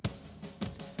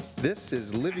This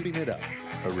is Living It Up,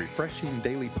 a refreshing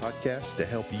daily podcast to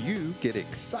help you get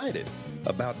excited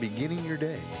about beginning your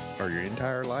day or your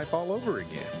entire life all over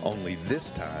again. Only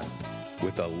this time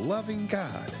with a loving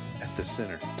God at the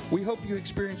center. We hope you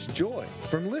experience joy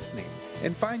from listening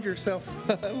and find yourself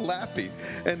laughing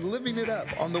and living it up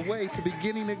on the way to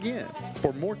beginning again.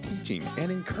 For more teaching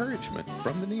and encouragement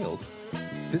from the Neils,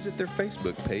 visit their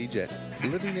Facebook page at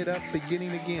Living It Up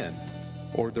Beginning Again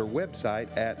or their website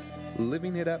at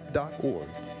livingitup.org.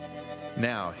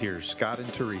 Now, here's Scott and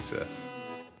Teresa.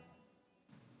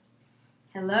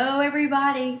 Hello,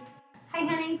 everybody. Hey,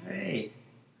 honey. Hey.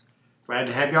 Glad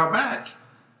to have y'all back.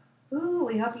 Ooh,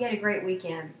 we hope you had a great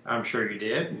weekend. I'm sure you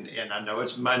did, and I know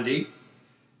it's Monday,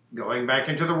 going back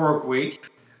into the work week,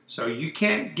 so you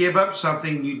can't give up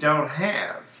something you don't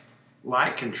have,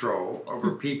 like control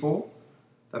over people,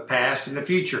 the past, and the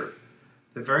future.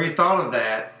 The very thought of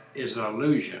that is an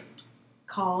illusion.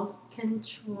 Called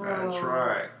control. That's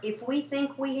right. If we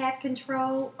think we have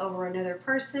control over another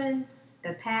person,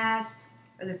 the past,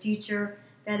 or the future,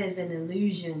 that is an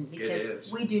illusion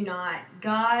because we do not.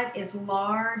 God is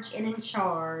large and in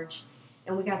charge,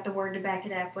 and we got the word to back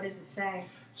it up. What does it say?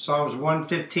 Psalms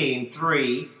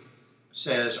 115:3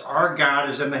 says, "Our God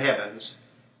is in the heavens,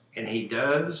 and He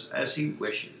does as He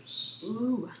wishes."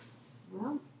 Ooh,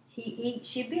 well, he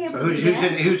should be able so to do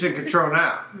that. Who's in control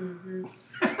now? Mm-hmm.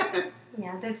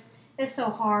 Yeah, that's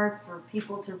so hard for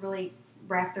people to really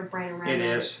wrap their brain around. It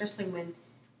is, especially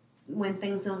when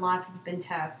things in life have been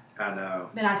tough. I know.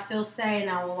 But I still say,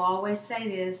 and I will always say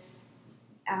this,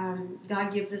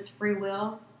 God gives us free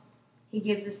will. He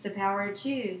gives us the power to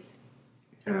choose.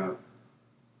 Yeah.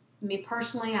 Me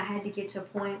personally, I had to get to a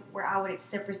point where I would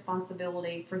accept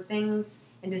responsibility for things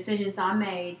and decisions I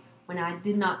made when I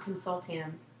did not consult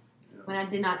Him. Yeah. When I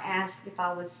did not ask if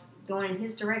I was going in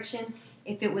His direction,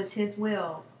 if it was His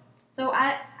will. So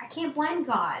I can't blame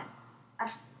God. I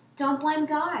don't blame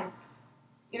God.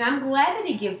 And I'm glad that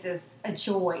He gives us a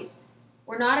choice.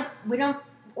 We're not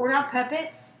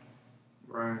puppets.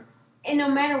 Right. And no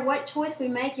matter what choice we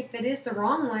make, if it is the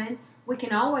wrong one, we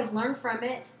can always learn from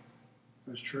it.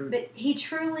 That's true. But He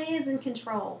truly is in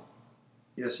control.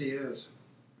 Yes, He is.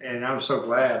 And I'm so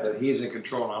glad that He's in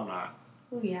control and I'm not.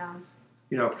 Oh, yeah.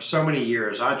 You know, for so many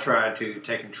years, I tried to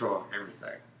take control of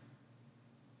everything.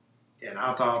 And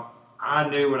I thought I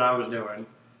knew what I was doing.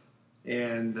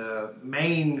 And the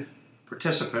main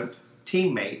participant,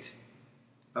 teammate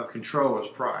of control is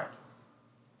pride.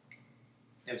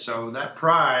 And so that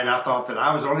pride, I thought that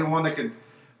I was the only one that could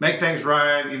make things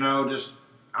right, just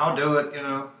I'll do it,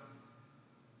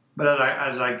 But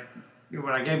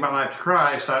when I gave my life to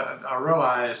Christ, I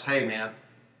realized, hey man,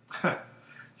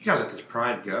 you gotta let this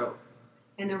pride go.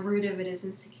 And the root of it is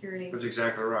insecurity. That's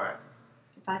exactly right.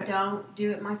 If I don't do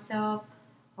it myself,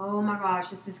 oh my gosh,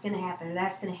 this is going to happen, or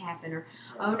that's going to happen, or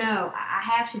oh no, I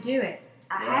have to do it.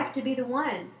 I have to be the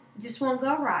one. It just won't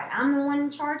go right. I'm the one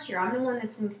in charge here. I'm the one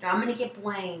that's in control. I'm going to get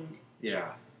blamed.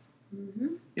 Yeah.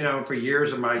 Mm-hmm. For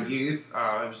years of my youth,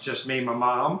 it was just me and my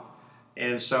mom.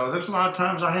 And so there's a lot of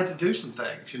times I had to do some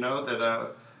things,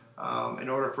 that in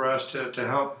order for us to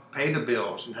help pay the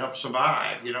bills and help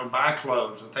survive, buy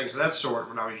clothes and things of that sort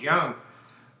when I was young,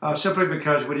 simply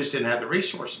because we just didn't have the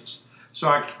resources. So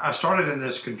I started in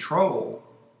this control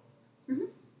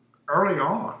early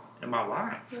on in my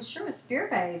life. Well, sure, it was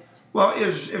fear-based. Well, it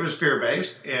was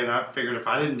fear-based, and I figured if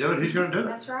I didn't do it, who's going to do it?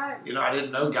 That's right. I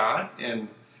didn't know God, and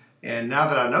now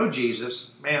that I know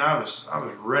Jesus, man, I was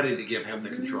ready to give Him the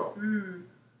control. Mm-hmm.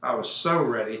 I was so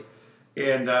ready,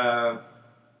 and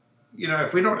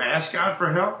if we don't ask God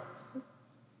for help,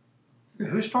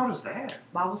 whose fault is that?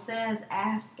 The Bible says,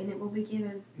 "Ask and it will be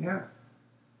given." Yeah.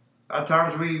 A lot of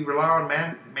times we rely on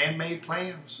man-made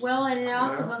plans. Well, and it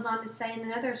also goes on to say in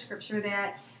another scripture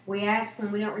that we ask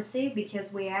when we don't receive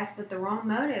because we ask with the wrong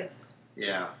motives.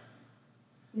 Yeah.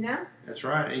 That's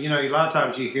right. And, a lot of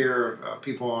times you hear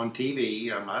people on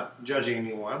TV, I'm not judging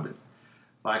anyone, but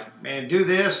like, man, do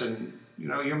this and,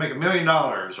 you'll make $1 million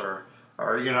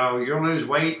or you'll lose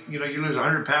weight, you lose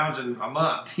 100 pounds in a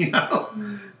month,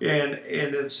 Mm-hmm. And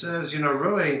it says,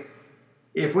 really,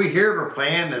 if we hear of a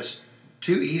plan that's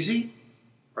too easy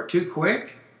or too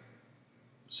quick,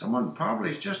 someone probably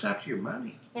is just after your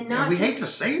money. And we hate to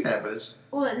say that, but it's...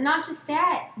 Well, not just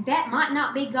that. That might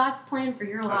not be God's plan for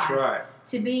your life. That's right.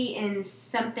 To be in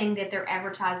something that they're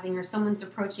advertising or someone's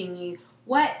approaching you.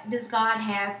 What does God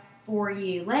have for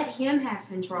you? Let Him have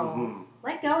control. Mm-hmm.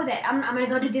 Let go of that. I'm going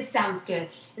to go do this, sounds good.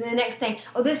 And then the next thing,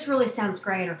 oh, this really sounds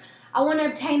great. Or I want to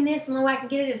obtain this, and the way I can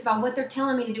get it is by what they're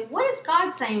telling me to do. What is God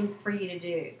saying for you to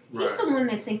do? Right. He's the one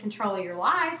that's in control of your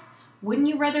life. Wouldn't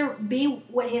you rather be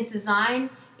what His design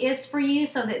is for you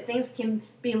so that things can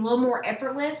be a little more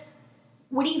effortless,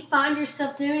 what do you find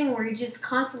yourself doing where you're just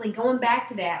constantly going back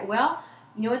to that? Well,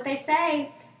 you know what they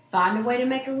say, find a way to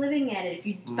make a living at it. If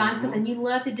you find something you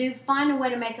love to do, find a way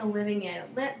to make a living at it.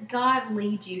 Let God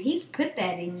lead you. He's put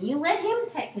that in you. Let Him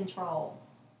take control.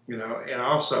 And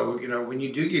also, when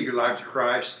you do give your life to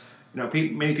Christ,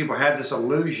 many people have this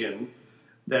illusion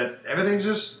that everything's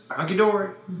just hunky-dory.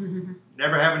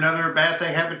 Never have another bad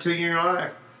thing happen to you in your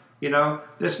life.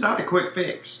 That's not a quick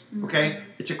fix, okay?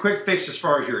 It's a quick fix as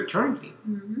far as your eternity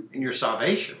and your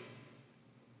salvation,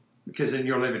 because then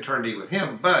you'll live eternity with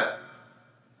Him. But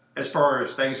as far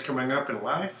as things coming up in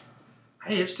life,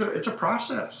 hey, it's a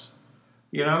process.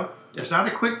 It's not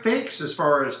a quick fix as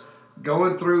far as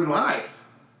going through life,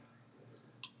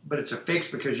 but it's a fix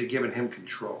because you're giving Him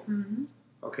control,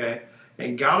 okay?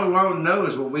 And God alone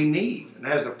knows what we need and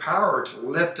has the power to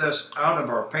lift us out of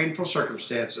our painful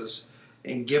circumstances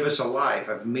and give us a life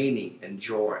of meaning and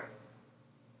joy.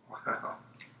 Wow.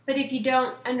 But if you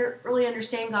don't really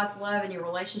understand God's love and your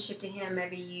relationship to Him,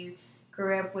 maybe you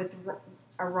grew up with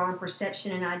a wrong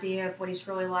perception and idea of what He's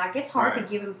really like, it's hard to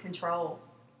give Him control.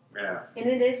 Yeah. And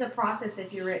it is a process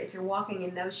if you're walking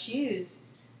in those shoes.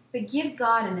 But give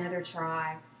God another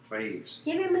try. Please.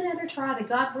 Give Him another try. The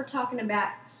God we're talking about,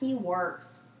 He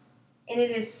works. And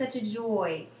it is such a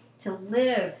joy to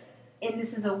live, and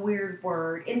this is a weird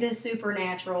word, in the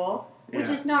supernatural, which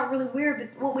is not really weird,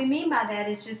 but what we mean by that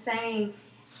is just saying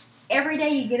every day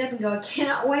you get up and go, I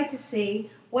cannot wait to see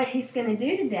what He's going to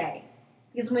do today.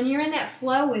 Because when you're in that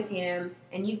flow with Him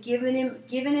and you've given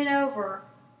it over,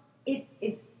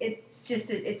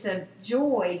 it's a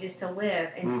joy just to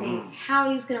live and see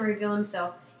how He's going to reveal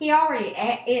Himself. He already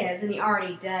is, and He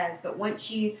already does, but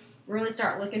once you really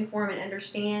start looking for Him and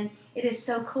understand, it is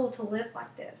so cool to live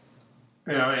like this.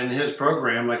 And His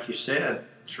program, like you said,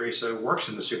 Teresa, works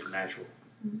in the supernatural.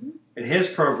 And His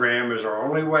program is our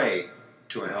only way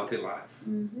to a healthy life.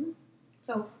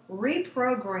 So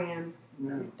reprogram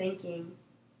your thinking.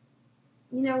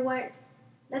 You know what?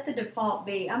 Let the default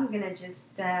be, I'm going to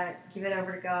just give it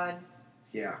over to God.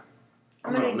 Yeah.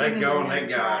 I'm going to let go and let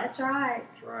God. That's right.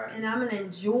 That's right. And I'm going to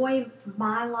enjoy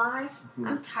my life.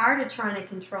 I'm tired of trying to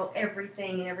control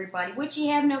everything and everybody, which you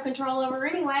have no control over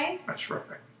anyway. That's right.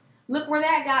 Look where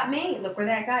that got me. Look where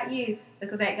that got you.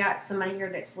 Look where that got somebody here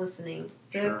that's listening.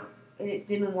 Sure. It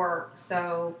didn't work.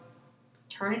 So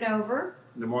turn it over.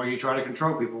 The more you try to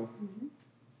control people,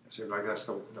 it seems like that's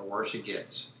the worse it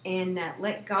gets. And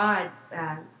let God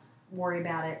worry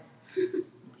about it.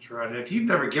 That's right. And if you've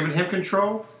never given Him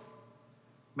control,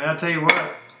 man, I'll tell you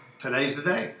what, today's the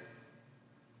day.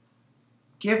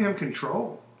 Give Him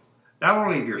control. Not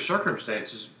only of your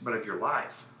circumstances, but of your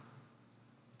life.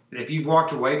 And if you've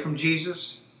walked away from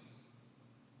Jesus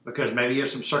because maybe you have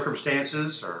some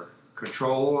circumstances or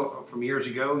control from years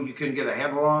ago you couldn't get a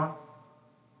handle on,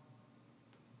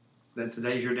 then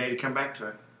today's your day to come back to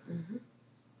Him.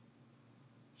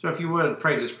 So if you would,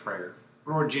 pray this prayer.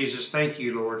 Lord Jesus, thank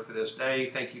you, Lord, for this day.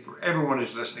 Thank you for everyone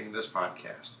who's listening to this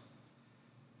podcast.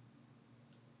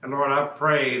 And Lord, I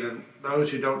pray that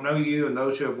those who don't know you and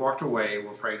those who have walked away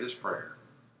will pray this prayer.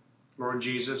 Lord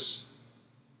Jesus,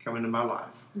 come into my life.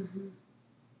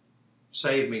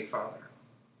 Save me, Father.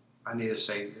 I need a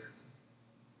Savior.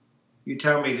 You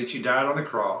tell me that you died on the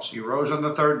cross. You rose on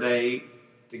the third day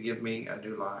to give me a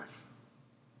new life.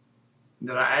 And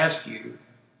that I ask you,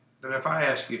 that if I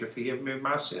ask you to forgive me of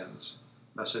my sins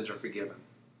are forgiven.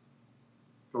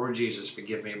 Lord Jesus,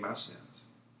 forgive me of my sins.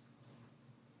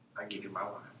 I give you my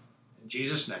life. In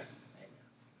Jesus' name, amen.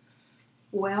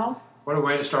 Well, what a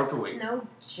way to start the week. No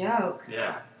joke.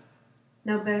 Yeah.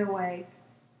 No better way.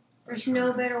 There's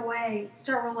no better way.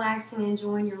 Start relaxing and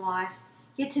enjoying your life.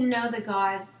 Get to know the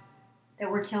God that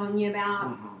we're telling you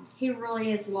about. He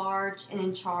really is large and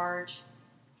in charge.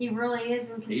 He really is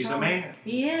in control. He's the man.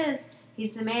 He is.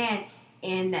 He's the man.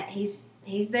 And he's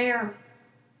there.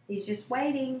 He's just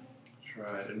waiting. That's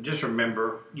right. And just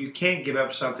remember, you can't give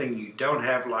up something you don't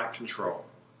have like control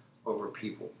over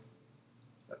people.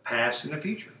 The past and the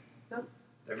future. Nope.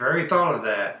 The very thought of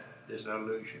that is an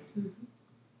illusion.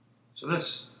 So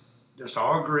let's just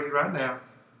all agree right now.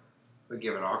 We're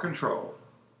giving our control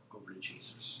over to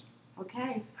Jesus.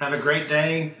 Okay. Have a great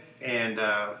day and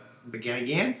begin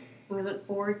again. We look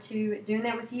forward to doing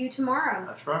that with you tomorrow.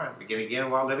 That's right. Begin again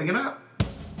while living it up.